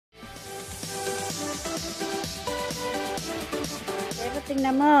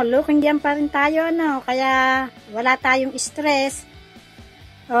tingnan mo, looking young pa rin tayo, no? Kaya wala tayong stress.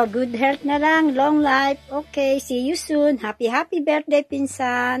 Oh, good health na lang, long life. Okay, see you soon. Happy birthday,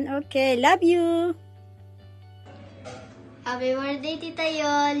 pinsan. Okay, love you. Happy birthday, Tita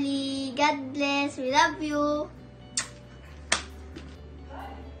Yoli. God bless. We love you.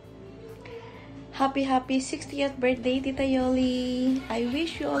 Happy 60th birthday, Tita Yoli. I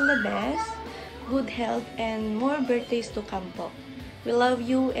wish you all the best, good health, and more birthdays to come po. We love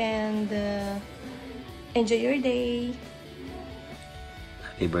you and enjoy your day.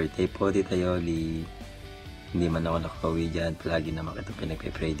 Happy birthday po, Tita Yoli. Hindi man ako nakauwi dyan, palagi naman kita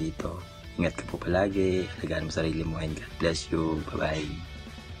pinagpe-pray dito. Ingat ka po palagi, alagaan mo sarili mo, and God bless you. Bye-bye.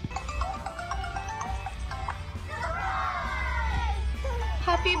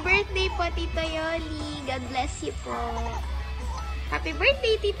 Happy birthday po, Tita Yoli. God bless you po. Happy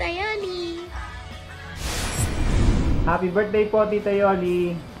birthday, Tita Yoli. Happy birthday po, Tita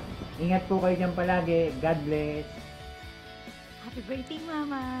Yoli. Ingat po kayo dyan palagi. God bless. Happy birthday,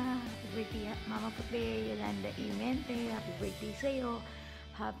 Mama. Happy birthday, Mama Puti, Yolanda Imente. Happy birthday sa'yo.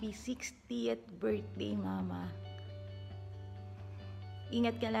 Happy 60th birthday, Mama.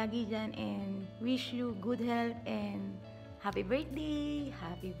 Ingat ka lagi dyan and wish you good health and happy birthday.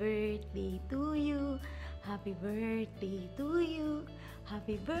 Happy birthday to you. Happy birthday to you.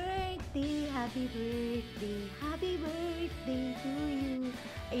 Happy birthday, happy birthday, happy birthday to you.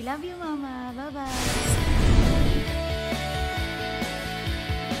 I love you, Mama. Bye-bye.